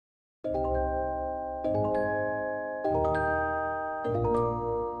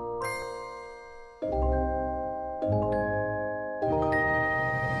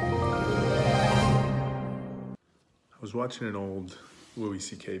was watching an old Louis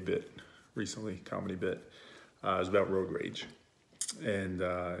C.K. bit recently, comedy bit. It was about road rage. And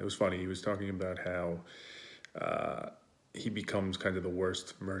it was funny. He was talking about how he becomes kind of the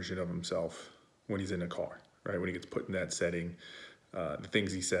worst version of himself when he's in a car, right? When he gets put in that setting, the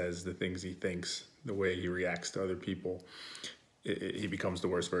things he says, the things he thinks, the way he reacts to other people, he becomes the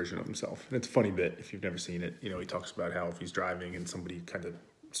worst version of himself. And it's a funny bit if you've never seen it. You know, he talks about how if he's driving and somebody kind of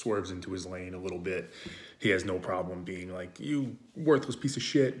swerves into his lane a little bit, he has no problem being like, "You worthless piece of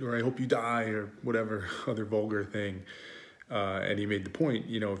shit," or "I hope you die," or whatever other vulgar thing. And he made the point,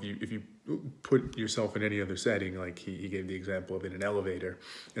 you know, if you put yourself in any other setting, like he gave the example of in an elevator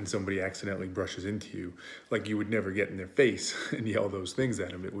and somebody accidentally brushes into you, like you would never get in their face and yell those things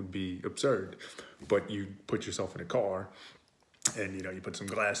at them. It would be absurd. But you put yourself in a car and, you know, you put some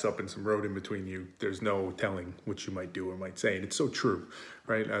glass up and some road in between you, there's no telling what you might do or might say. And it's so true,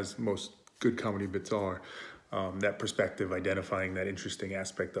 right? As most good comedy bits are, that perspective, identifying that interesting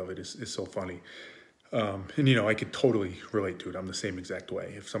aspect of it is so funny. And, you know, I could totally relate to it. I'm the same exact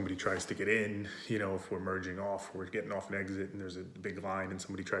way. If somebody tries to get in, you know, if we're merging off, we're getting off an exit and there's a big line and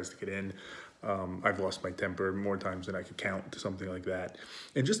somebody tries to get in, I've lost my temper more times than I could count to something like that.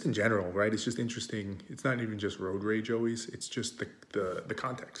 And just in general, right, it's just interesting. It's not even just road rage always. It's just the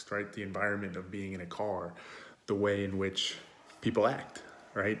context, right? The environment of being in a car, the way in which people act,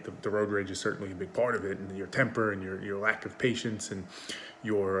 right? The road rage is certainly a big part of it, and your temper and your lack of patience and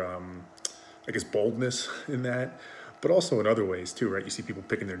your, I guess, boldness in that, but also in other ways too, right? You see people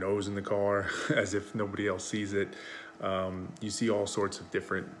picking their nose in the car as if nobody else sees it. You see all sorts of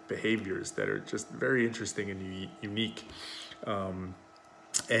different behaviors that are just very interesting and unique.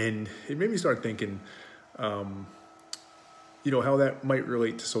 And it made me start thinking, you know, how that might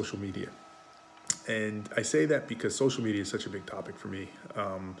relate to social media. And I say that because social media is such a big topic for me.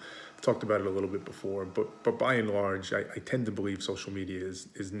 I've talked about it a little bit before, but by and large, I tend to believe social media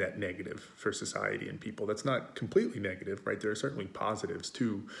is net negative for society and people. That's not completely negative, right? There are certainly positives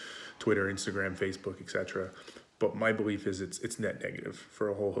to Twitter, Instagram, Facebook, etc. But my belief is it's net negative for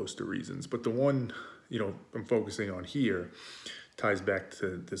a whole host of reasons. But the one, you know, I'm focusing on here ties back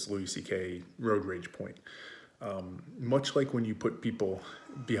to this Louis C.K. road rage point. Much like when you put people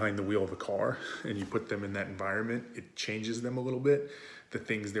behind the wheel of a car and you put them in that environment, it changes them a little bit. The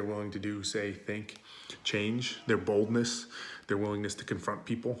things they're willing to do, say, think, change, their boldness, their willingness to confront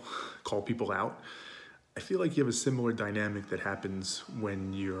people, call people out. I feel like you have a similar dynamic that happens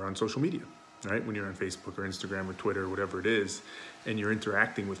when you're on social media, right? When you're on Facebook or Instagram or Twitter or whatever it is, and you're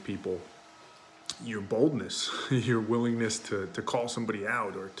interacting with people, your boldness, your willingness to call somebody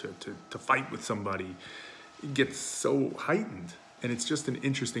out or to fight with somebody gets so heightened. And it's just an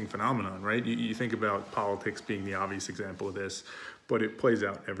interesting phenomenon, right? You think about politics being the obvious example of this, but it plays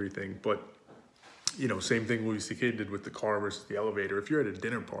out in everything. But, you know, same thing Louis C.K. did with the car versus the elevator. If you're at a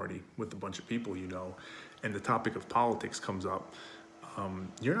dinner party with a bunch of people you know, and the topic of politics comes up,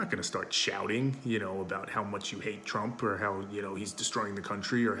 you're not going to start shouting, you know, about how much you hate Trump or how, you know, he's destroying the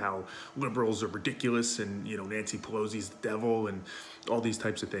country or how liberals are ridiculous and, you know, Nancy Pelosi's the devil and all these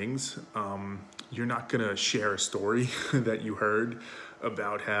types of things. You're not going to share a story that you heard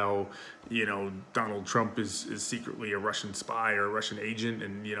about how, you know, Donald Trump is secretly a Russian spy or a Russian agent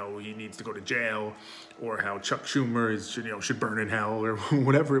and, you know, he needs to go to jail, or how Chuck Schumer should burn in hell, or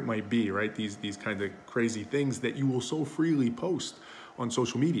whatever it might be, right? These kinds of crazy things that you will so freely post on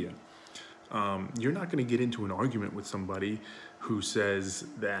social media. You're not going to get into an argument with somebody who says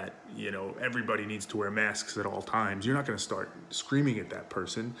that, you know, everybody needs to wear masks at all times. You're not going to start screaming at that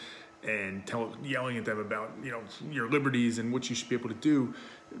person and yelling at them about, you know, your liberties and what you should be able to do.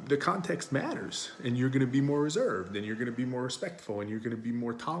 The context matters, and you're going to be more reserved, and you're going to be more respectful, and you're going to be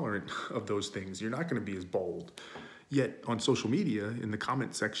more tolerant of those things. You're not going to be as bold. Yet on social media, in the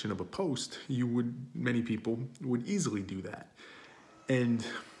comment section of a post, many people would easily do that. And,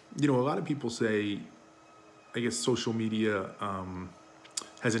 you know, a lot of people say, I guess social media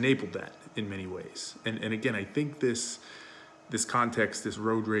has enabled that in many ways. And again, I think this context, this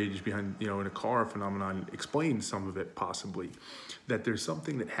road rage behind, you know, in a car phenomenon explains some of it possibly. That there's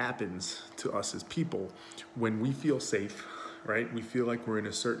something that happens to us as people when we feel safe, right? We feel like we're in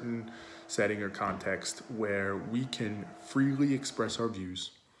a certain setting or context where we can freely express our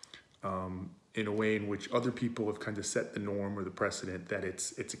views in a way in which other people have kind of set the norm or the precedent that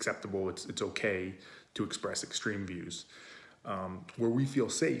it's acceptable, it's okay to express extreme views. Where we feel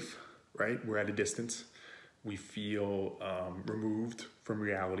safe, right? We're at a distance. We feel removed from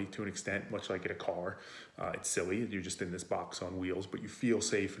reality to an extent, much like in a car. It's silly, you're just in this box on wheels, but you feel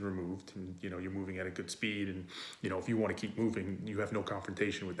safe and removed, and you're moving at a good speed, and if you want to keep moving, you have no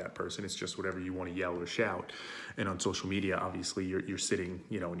confrontation with that person. It's just whatever you want to yell or shout. And on social media, obviously, you're sitting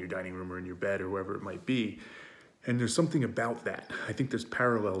in your dining room or in your bed or wherever it might be, and there's something about that. I think there's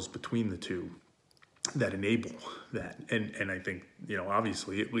parallels between the two that enable that. And I think,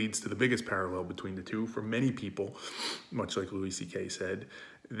 obviously it leads to the biggest parallel between the two. For many people, much like Louis C.K. said,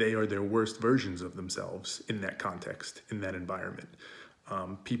 they are their worst versions of themselves in that context, in that environment.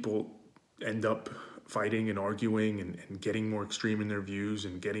 People end up fighting and arguing and getting more extreme in their views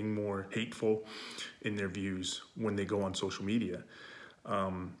and getting more hateful in their views when they go on social media.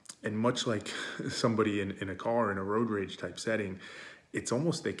 And much like somebody in a car in a road rage type setting, it's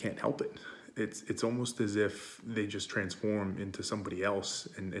almost they can't help it. It's almost as if they just transform into somebody else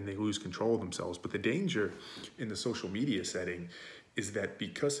and they lose control of themselves. But the danger in the social media setting is that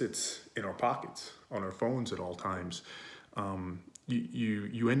because it's in our pockets, on our phones at all times,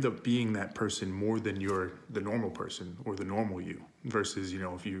 you end up being that person more than you're the normal person or the normal you. Versus,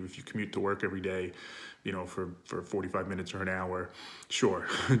 if you commute to work every day, for 45 minutes or an hour, sure,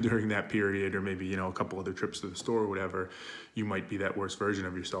 during that period, or maybe, a couple other trips to the store or whatever, you might be that worst version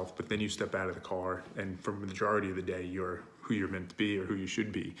of yourself. But then you step out of the car, and for the majority of the day, you're who you're meant to be or who you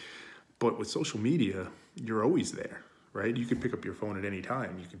should be. But with social media, you're always there, right? You could pick up your phone at any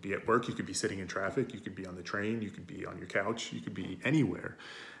time. You could be at work, you could be sitting in traffic, you could be on the train, you could be on your couch, you could be anywhere.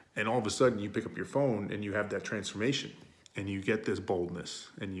 And all of a sudden you pick up your phone and you have that transformation, and you get this boldness,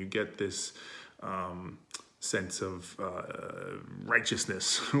 and you get this sense of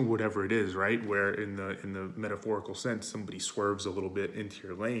righteousness, whatever it is, right? Where in the metaphorical sense, somebody swerves a little bit into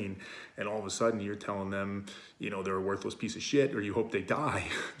your lane, and all of a sudden you're telling them, they're a worthless piece of shit, or you hope they die,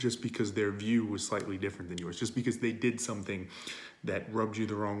 just because their view was slightly different than yours, just because they did something that rubbed you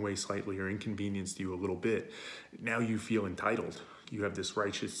the wrong way slightly or inconvenienced you a little bit. Now you feel entitled. You have this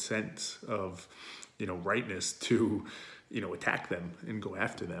righteous sense of, rightness to, attack them and go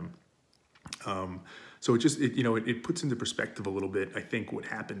after them. So it puts into perspective a little bit, I think, what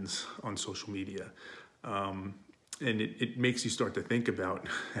happens on social media. And it makes you start to think about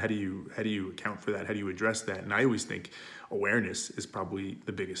how do you account for that? How do you address that? And I always think awareness is probably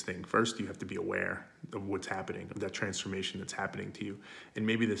the biggest thing. First, you have to be aware of what's happening, of that transformation that's happening to you. And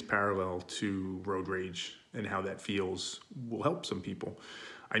maybe this parallel to road rage and how that feels will help some people.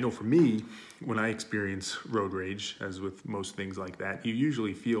 I know for me, when I experience road rage, as with most things like that, you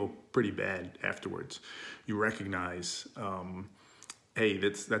usually feel pretty bad afterwards. You recognize, hey,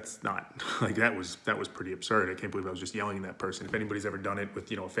 that's not, like, that was pretty absurd. I can't believe I was just yelling at that person. If anybody's ever done it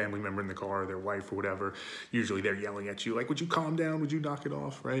with, a family member in the car, or their wife or whatever, usually they're yelling at you like, would you calm down? Would you knock it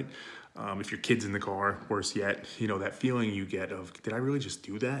off, right? If your kid's in the car, worse yet, that feeling you get of, did I really just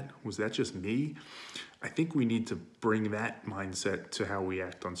do that? Was that just me? I think we need to bring that mindset to how we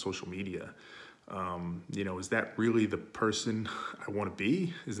act on social media. Is that really the person I want to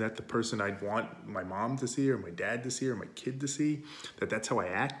be? Is that the person I'd want my mom to see, or my dad to see, or my kid to see? That's how I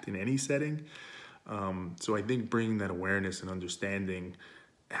act in any setting. So I think bringing that awareness and understanding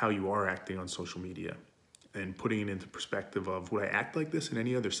how you are acting on social media and putting it into perspective of, would I act like this in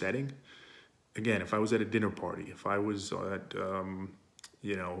any other setting? Again, if I was at a dinner party, if I was at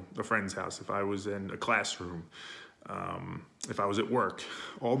a friend's house, if I was in a classroom, if I was at work,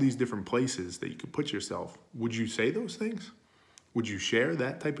 all these different places that you could put yourself, would you say those things? Would you share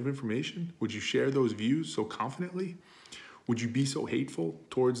that type of information? Would you share those views so confidently? Would you be so hateful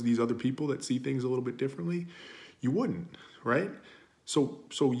towards these other people that see things a little bit differently? You wouldn't, right? So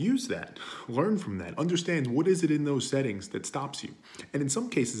use that, learn from that, understand what is it in those settings that stops you. And in some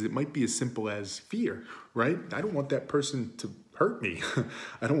cases, it might be as simple as fear, right? I don't want that person to hurt me.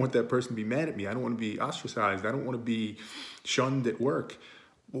 I don't want that person to be mad at me. I don't want to be ostracized. I don't want to be shunned at work.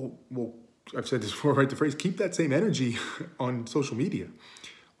 Well, I've said this before, right? The phrase, keep that same energy on social media.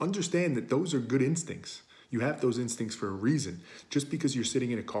 Understand that those are good instincts. You have those instincts for a reason. Just because you're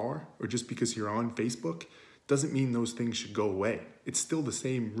sitting in a car or just because you're on Facebook doesn't mean those things should go away. It's still the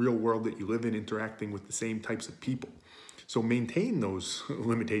same real world that you live in, interacting with the same types of people. So maintain those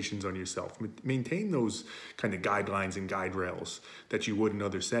limitations on yourself. Maintain those kind of guidelines and guide rails that you would in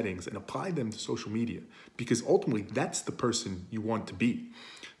other settings, and apply them to social media, because ultimately that's the person you want to be,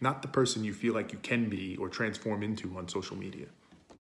 not the person you feel like you can be or transform into on social media.